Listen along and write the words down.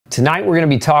Tonight we're going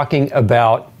to be talking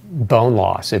about bone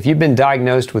loss. If you've been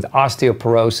diagnosed with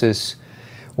osteoporosis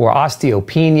or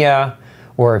osteopenia,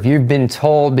 or if you've been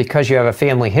told because you have a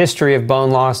family history of bone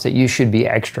loss that you should be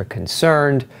extra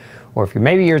concerned, or if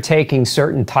maybe you're taking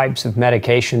certain types of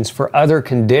medications for other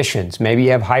conditions, maybe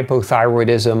you have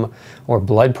hypothyroidism or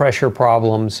blood pressure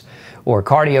problems or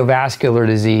cardiovascular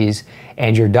disease,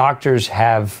 and your doctors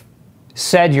have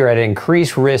said you're at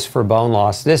increased risk for bone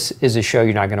loss, this is a show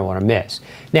you're not going to want to miss.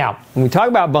 Now, when we talk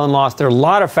about bone loss, there are a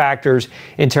lot of factors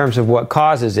in terms of what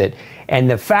causes it. And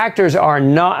the factors are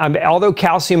not, although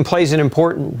calcium plays an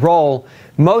important role,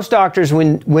 most doctors,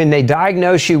 when they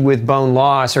diagnose you with bone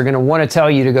loss, are going to want to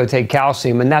tell you to go take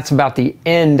calcium, and that's about the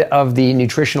end of the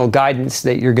nutritional guidance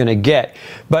that you're going to get.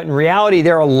 But in reality,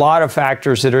 there are a lot of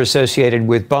factors that are associated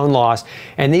with bone loss,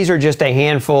 and these are just a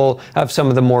handful of some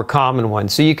of the more common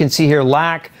ones. So you can see here,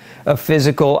 lack of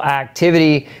physical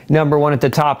activity, number one at the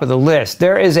top of the list.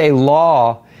 There is a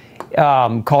law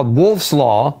called Wolff's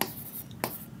Law,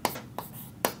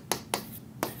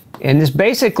 and this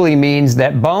basically means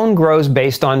that bone grows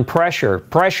based on pressure.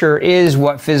 Pressure is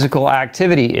what physical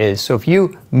activity is. So if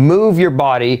you move your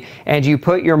body and you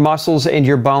put your muscles and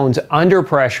your bones under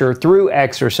pressure through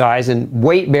exercise, and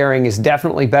weight bearing is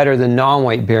definitely better than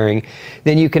non-weight bearing,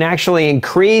 then you can actually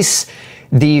increase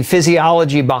the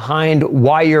physiology behind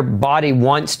why your body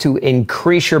wants to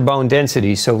increase your bone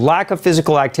density. So lack of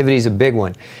physical activity is a big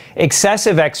one.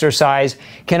 Excessive exercise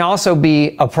can also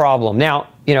be a problem. Now,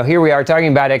 you know, here we are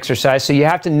talking about exercise, so you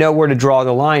have to know where to draw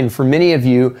the line. For many of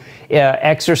you,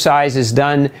 exercise is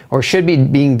done or should be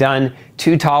being done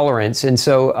to tolerance. And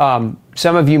so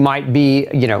some of you might be,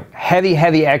 you know, heavy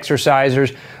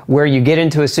exercisers where you get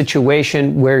into a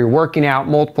situation where you're working out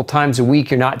multiple times a week,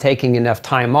 you're not taking enough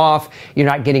time off, you're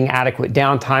not getting adequate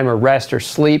downtime or rest or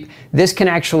sleep. This can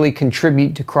actually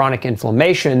contribute to chronic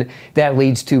inflammation that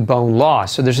leads to bone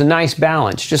loss. So there's a nice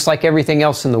balance, just like everything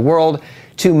else in the world.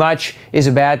 Too much is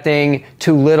a bad thing,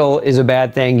 too little is a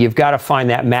bad thing. You've got to find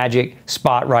that magic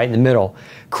spot right in the middle.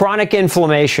 Chronic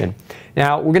inflammation.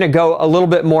 Now, we're going to go a little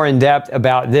bit more in depth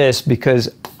about this because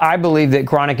I believe that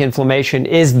chronic inflammation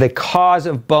is the cause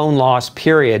of bone loss,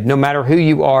 period, no matter who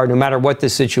you are, no matter what the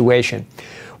situation.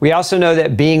 We also know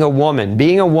that being a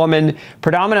woman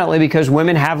predominantly because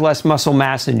women have less muscle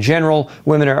mass in general,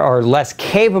 women are less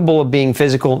capable of being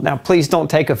physical. Now, please don't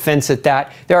take offense at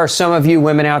that. There are some of you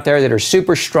women out there that are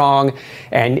super strong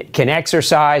and can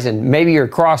exercise, and maybe you're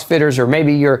CrossFitters or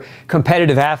maybe you're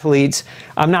competitive athletes.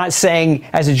 I'm not saying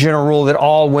as a general rule that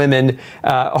all women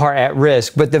are at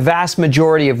risk, but the vast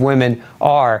majority of women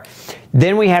are.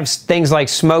 Then we have things like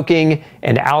smoking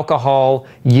and alcohol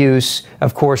use,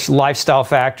 of course, lifestyle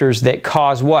factors that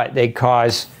cause what? They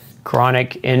cause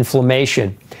chronic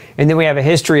inflammation. And then we have a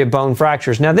history of bone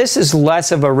fractures. Now, this is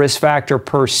less of a risk factor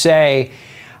per se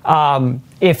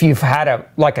if you've had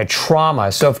a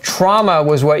trauma. So if trauma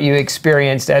was what you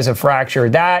experienced as a fracture,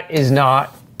 that is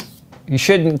not, you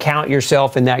shouldn't count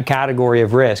yourself in that category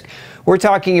of risk. We're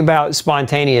talking about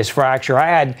spontaneous fracture. I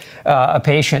had a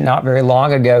patient not very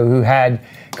long ago who had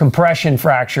compression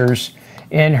fractures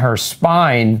in her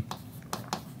spine,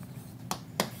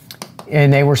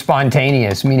 and they were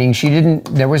spontaneous, meaning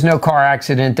there was no car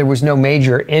accident, there was no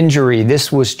major injury.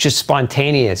 This was just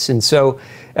spontaneous. And so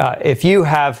if you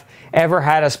have ever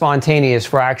had a spontaneous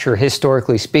fracture,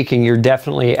 historically speaking, you're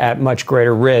definitely at much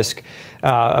greater risk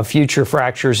of future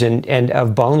fractures and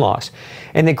of bone loss.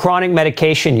 And then chronic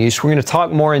medication use. We're going to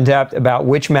talk more in depth about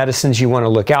which medicines you want to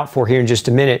look out for here in just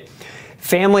a minute.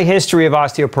 Family history of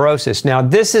osteoporosis. Now,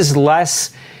 this is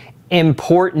less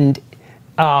important.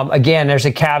 Again, there's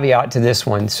a caveat to this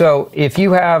one. So if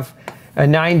you have a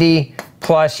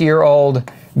 90-plus-year-old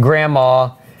grandma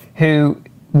who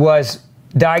was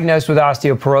diagnosed with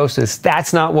osteoporosis,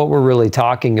 that's not what we're really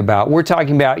talking about. We're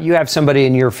talking about you have somebody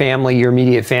in your family, your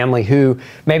immediate family, who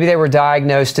maybe they were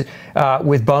diagnosed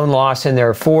with bone loss in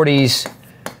their 40s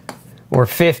or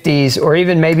 50s, or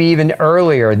maybe even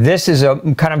earlier. This is a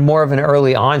kind of more of an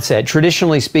early onset.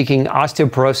 Traditionally speaking,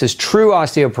 osteoporosis, true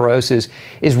osteoporosis,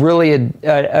 is really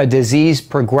a disease,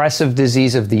 progressive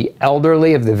disease of the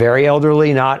elderly, of the very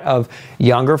elderly, not of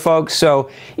younger folks.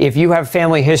 So if you have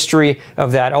family history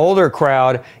of that older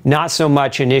crowd, not so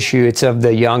much an issue, it's of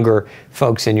the younger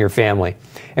folks in your family.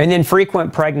 And then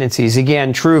frequent pregnancies,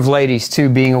 again, true of ladies too,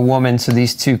 being a woman, so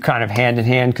these two kind of hand in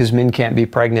hand because men can't be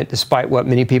pregnant despite what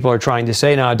many people are trying to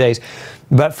say nowadays.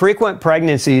 But frequent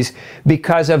pregnancies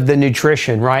because of the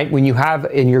nutrition, right? When you have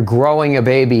and you're growing a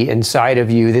baby inside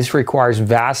of you, this requires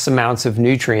vast amounts of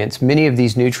nutrients, many of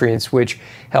these nutrients which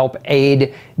help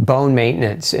aid bone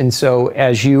maintenance. And so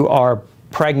as you are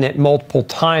pregnant multiple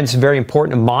times, it's very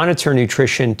important to monitor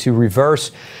nutrition to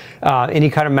reverse any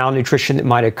kind of malnutrition that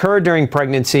might occur during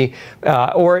pregnancy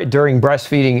or during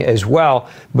breastfeeding as well,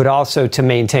 but also to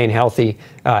maintain healthy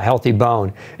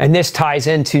bone. And this ties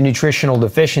into nutritional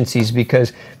deficiencies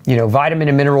because, you know, vitamin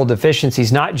and mineral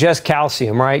deficiencies, not just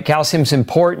calcium, right? Calcium's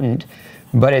important,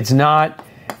 but it's not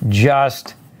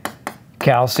just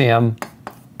calcium.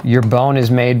 Your bone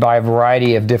is made by a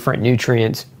variety of different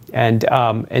nutrients. And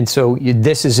so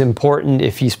this is important,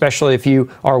 especially if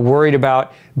you are worried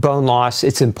about bone loss.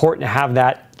 It's important to have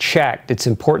that checked. It's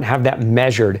important to have that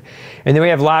measured. And then we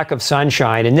have lack of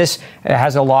sunshine, and this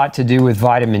has a lot to do with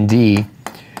vitamin D.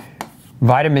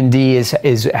 Vitamin D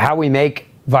is how we make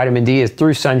vitamin D is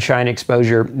through sunshine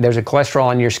exposure. There's a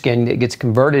cholesterol in your skin that gets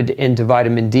converted into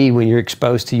vitamin D when you're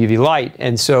exposed to UV light.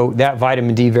 And so that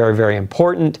vitamin D, very, very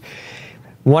important.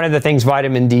 One of the things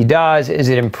vitamin D does is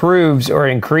it improves or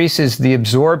increases the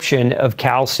absorption of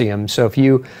calcium. So if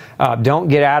you don't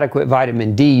get adequate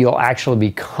vitamin D, you'll actually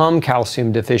become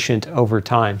calcium deficient over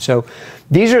time. So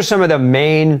these are some of the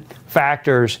main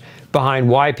factors behind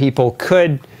why people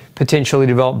could potentially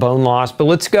develop bone loss. But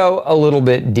let's go a little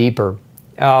bit deeper.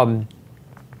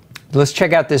 Let's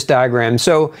check out this diagram.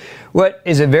 So what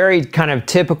is a very kind of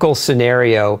typical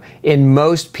scenario in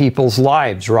most people's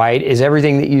lives, right, is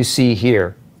everything that you see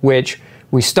here, which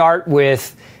we start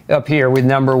with up here with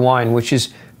number one, which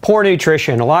is poor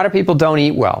nutrition. A lot of people don't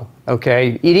eat well,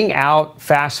 okay? Eating out,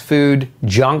 fast food,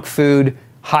 junk food,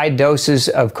 high doses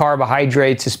of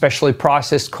carbohydrates, especially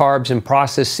processed carbs and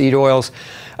processed seed oils,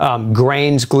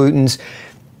 grains, glutens.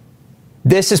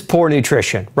 This is poor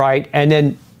nutrition, right? And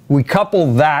then we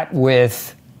couple that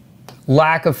with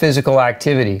lack of physical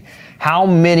activity. How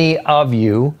many of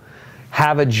you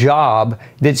have a job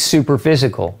that's super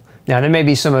physical? Now, there may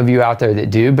be some of you out there that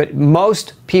do, but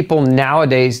most people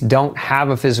nowadays don't have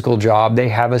a physical job. They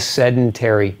have a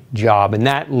sedentary job. And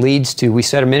that leads to, we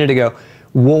said a minute ago,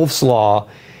 Wolff's Law,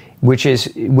 which is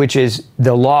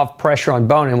the law of pressure on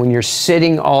bone. And when you're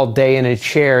sitting all day in a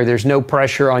chair, there's no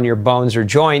pressure on your bones or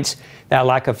joints. That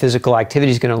lack of physical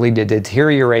activity is going to lead to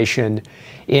deterioration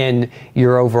in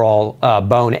your overall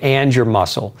bone and your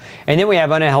muscle. And then we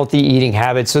have unhealthy eating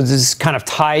habits. So this kind of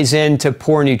ties into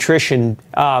poor nutrition.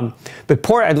 But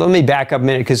let me back up a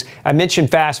minute because I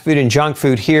mentioned fast food and junk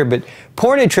food here, but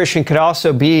poor nutrition could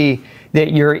also be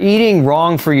that you're eating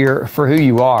wrong for who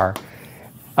you are.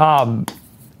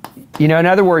 You know, in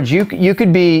other words, you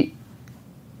could be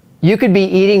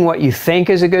eating what you think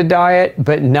is a good diet,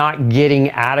 but not getting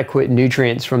adequate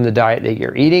nutrients from the diet that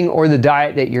you're eating, or the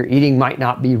diet that you're eating might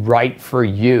not be right for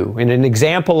you. And an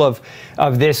example of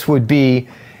this would be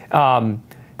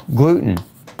gluten.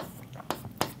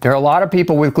 There are a lot of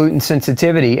people with gluten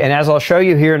sensitivity, and as I'll show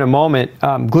you here in a moment,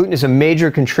 gluten is a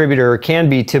major contributor, or can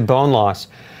be, to bone loss.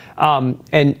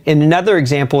 And another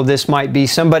example of this might be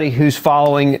somebody who's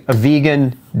following a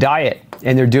vegan diet,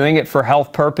 and they're doing it for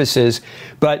health purposes,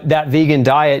 but that vegan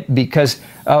diet, because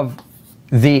of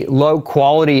the low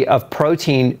quality of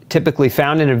protein typically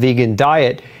found in a vegan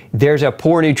diet, there's a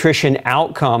poor nutrition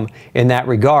outcome in that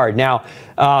regard. Now,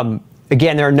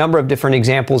 again, there are a number of different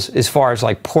examples as far as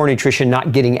like poor nutrition,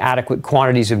 not getting adequate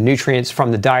quantities of nutrients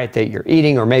from the diet that you're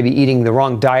eating, or maybe eating the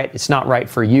wrong diet. It's not right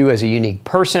for you as a unique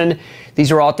person. These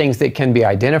are all things that can be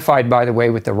identified, by the way,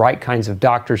 with the right kinds of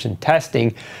doctors and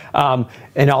testing.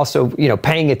 And also, you know,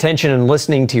 paying attention and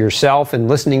listening to yourself and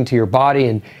listening to your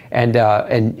body,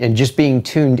 and just being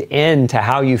tuned in to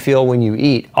how you feel when you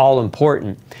eat, all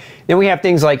important. Then we have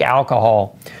things like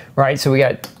alcohol, right? So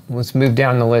let's move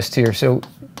down the list here. So,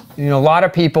 you know, a lot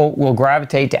of people will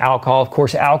gravitate to alcohol. Of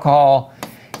course, alcohol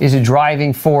is a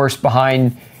driving force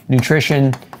behind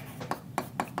nutrition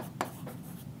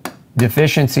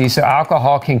deficiency. So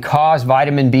alcohol can cause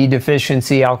vitamin B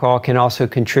deficiency. Alcohol can also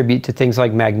contribute to things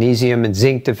like magnesium and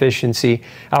zinc deficiency.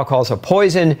 Alcohol is a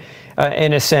poison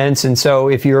in a sense. And so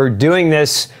if you're doing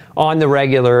this on the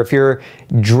regular, if you're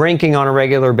drinking on a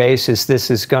regular basis, this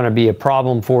is going to be a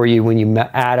problem for you when you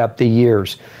add up the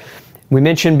years. We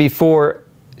mentioned before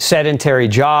sedentary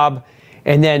job,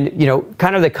 and then, you know,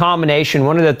 kind of the combination.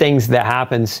 One of the things that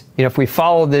happens, you know, if we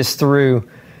follow this through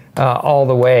all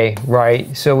the way,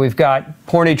 right? So we've got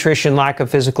poor nutrition, lack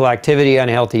of physical activity,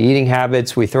 unhealthy eating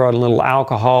habits. We throw in a little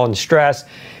alcohol and stress.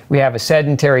 We have a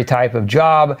sedentary type of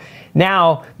job.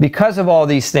 Now, because of all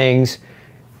these things,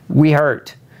 we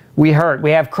hurt. We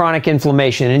have chronic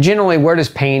inflammation. And generally, where does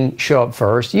pain show up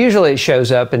first? Usually it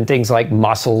shows up in things like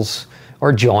muscles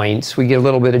or joints. We get a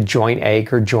little bit of joint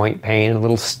ache or joint pain, a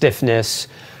little stiffness,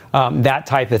 that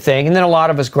type of thing. And then a lot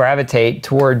of us gravitate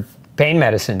toward pain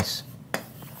medicines.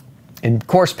 And of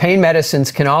course, pain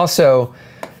medicines can also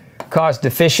cause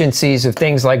deficiencies of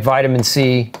things like vitamin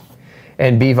C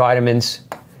and B vitamins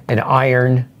and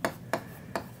iron.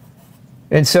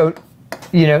 And so,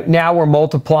 now we're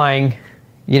multiplying,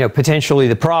 potentially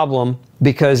the problem,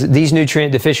 because these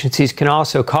nutrient deficiencies can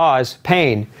also cause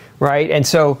pain, right? And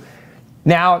so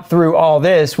now through all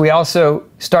this, we also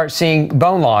start seeing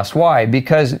bone loss. Why?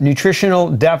 Because nutritional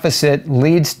deficit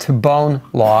leads to bone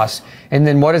loss. And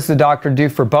then what does the doctor do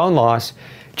for bone loss?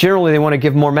 Generally, they want to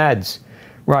give more meds,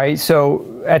 right?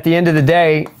 So at the end of the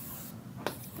day,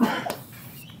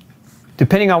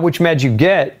 depending on which meds you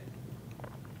get,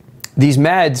 these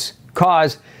meds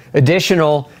cause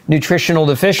additional nutritional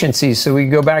deficiencies. So we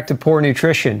go back to poor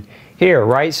nutrition here,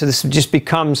 right? So this just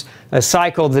becomes a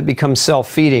cycle that becomes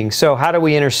self-feeding. So how do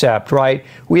we intercept, right?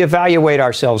 We evaluate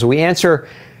ourselves. We answer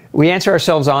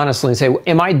ourselves honestly and say,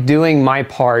 am I doing my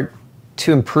part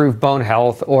to improve bone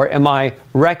health, or am I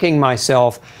wrecking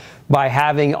myself by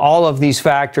having all of these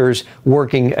factors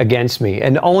working against me?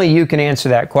 And only you can answer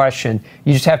that question.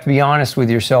 You just have to be honest with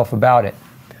yourself about it.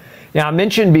 Now, I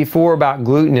mentioned before about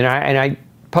gluten, and I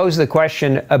posed the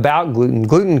question about gluten.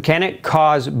 Gluten, can it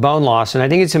cause bone loss? And I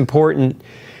think it's important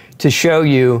to show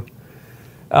you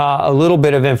a little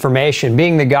bit of information.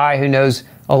 Being the guy who knows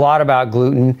a lot about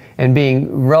gluten and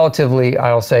being relatively,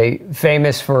 I'll say,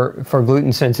 famous for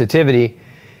gluten sensitivity,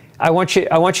 I want you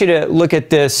to look at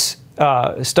this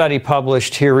study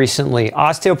published here recently.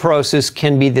 Osteoporosis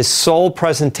can be the sole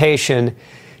presentation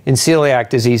in celiac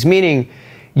disease, meaning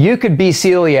you could be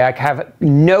celiac, have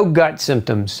no gut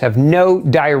symptoms, have no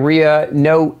diarrhea,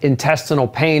 no intestinal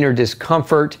pain or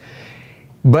discomfort,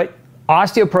 but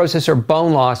osteoporosis or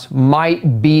bone loss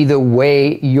might be the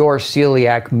way your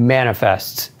celiac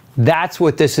manifests. That's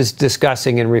what this is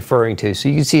discussing and referring to. So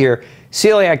you can see here,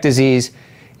 celiac disease,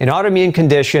 an autoimmune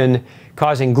condition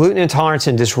causing gluten intolerance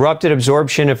and disrupted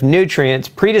absorption of nutrients,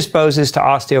 predisposes to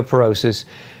osteoporosis.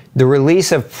 The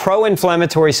release of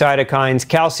pro-inflammatory cytokines,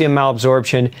 calcium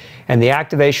malabsorption, and the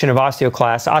activation of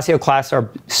osteoclasts. Osteoclasts are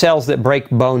cells that break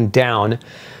bone down,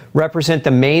 represent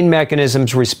the main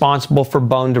mechanisms responsible for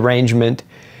bone derangement.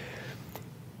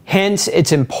 Hence,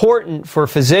 it's important for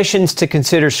physicians to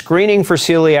consider screening for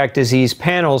celiac disease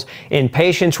panels in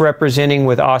patients representing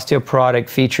with osteoporotic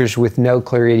features with no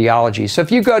clear etiology. So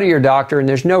if you go to your doctor and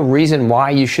there's no reason why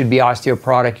you should be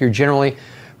osteoporotic, you're generally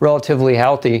relatively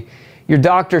healthy, your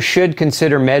doctor should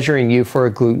consider measuring you for a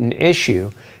gluten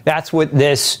issue. That's what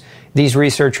these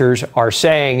researchers are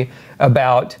saying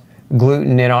about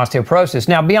gluten and osteoporosis.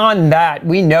 Now, beyond that,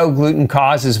 we know gluten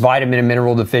causes vitamin and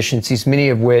mineral deficiencies, many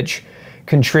of which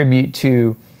contribute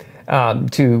to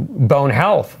bone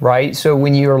health, right? So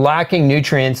when you're lacking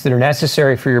nutrients that are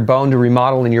necessary for your bone to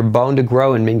remodel and your bone to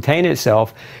grow and maintain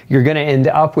itself, you're going to end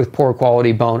up with poor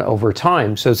quality bone over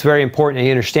time. So it's very important that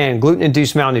you understand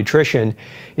gluten-induced malnutrition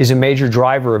is a major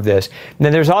driver of this. Now,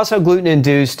 there's also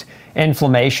gluten-induced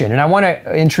inflammation, and I want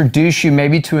to introduce you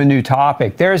maybe to a new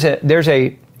topic. There's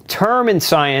a term in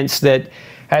science that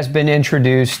has been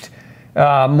introduced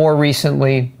more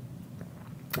recently,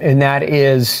 and that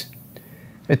is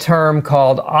a term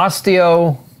called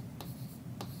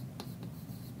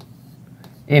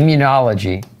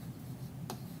osteoimmunology.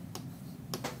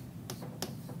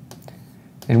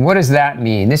 And what does that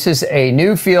mean? This is a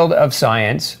new field of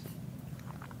science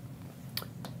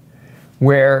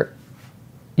where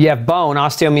you have bone,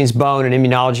 osteo means bone, and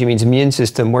immunology means immune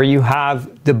system, where you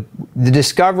have the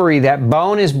discovery that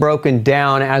bone is broken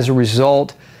down as a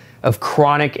result of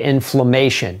chronic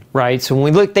inflammation, right? So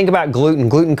when we think about gluten,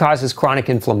 gluten causes chronic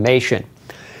inflammation.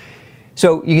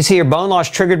 So you can see here bone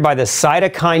loss triggered by the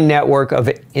cytokine network of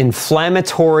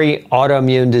inflammatory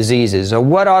autoimmune diseases. So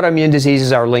what autoimmune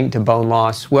diseases are linked to bone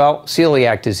loss? Well,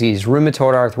 celiac disease,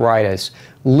 rheumatoid arthritis,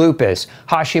 lupus,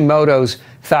 Hashimoto's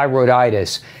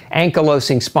thyroiditis,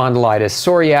 ankylosing spondylitis,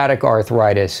 psoriatic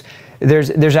arthritis.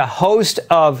 There's a host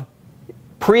of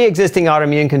pre-existing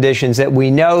autoimmune conditions that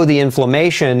we know the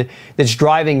inflammation that's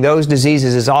driving those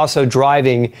diseases is also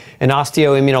driving an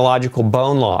osteoimmunological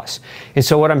bone loss. And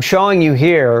so what I'm showing you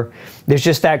here, there's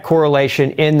just that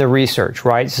correlation in the research,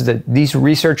 right? So that these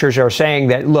researchers are saying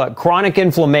that, look, chronic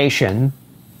inflammation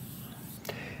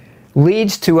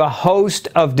leads to a host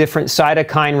of different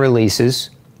cytokine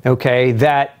releases, okay,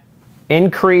 that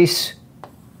increase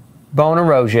bone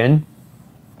erosion,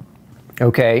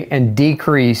 okay, and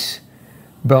decrease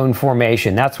bone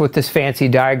formation. That's what this fancy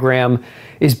diagram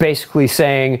is basically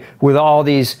saying with all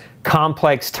these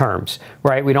complex terms,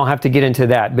 right? We don't have to get into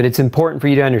that, but it's important for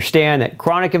you to understand that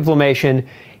chronic inflammation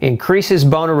increases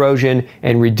bone erosion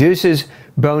and reduces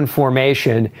bone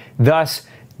formation, thus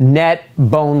net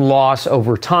bone loss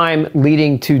over time,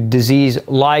 leading to disease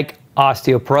like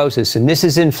osteoporosis, and this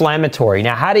is inflammatory.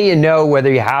 Now, how do you know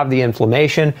whether you have the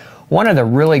inflammation? One of the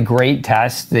really great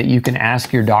tests that you can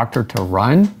ask your doctor to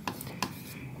run,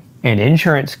 and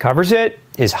insurance covers it,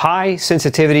 is high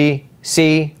sensitivity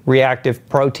C reactive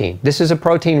protein. This is a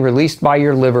protein released by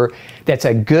your liver that's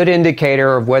a good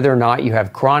indicator of whether or not you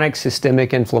have chronic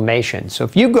systemic inflammation. So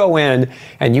if you go in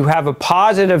and you have a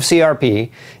positive CRP,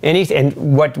 and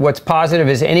what's positive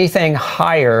is anything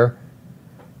higher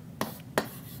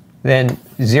than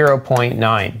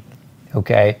 0.9,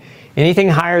 okay? Anything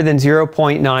higher than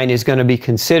 0.9 is going to be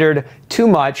considered too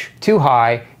much, too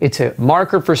high. It's a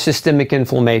marker for systemic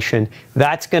inflammation.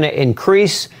 That's going to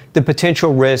increase the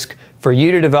potential risk for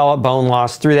you to develop bone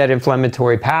loss through that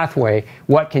inflammatory pathway.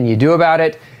 What can you do about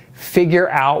it? Figure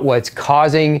out what's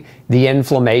causing the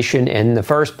inflammation in the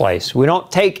first place. We don't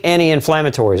take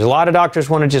anti-inflammatories. A lot of doctors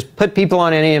want to just put people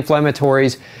on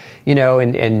anti-inflammatories, you know,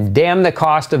 and damn the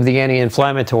cost of the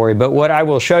anti-inflammatory. But what I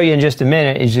will show you in just a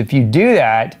minute is if you do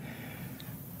that,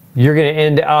 you're going to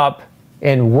end up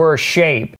in worse shape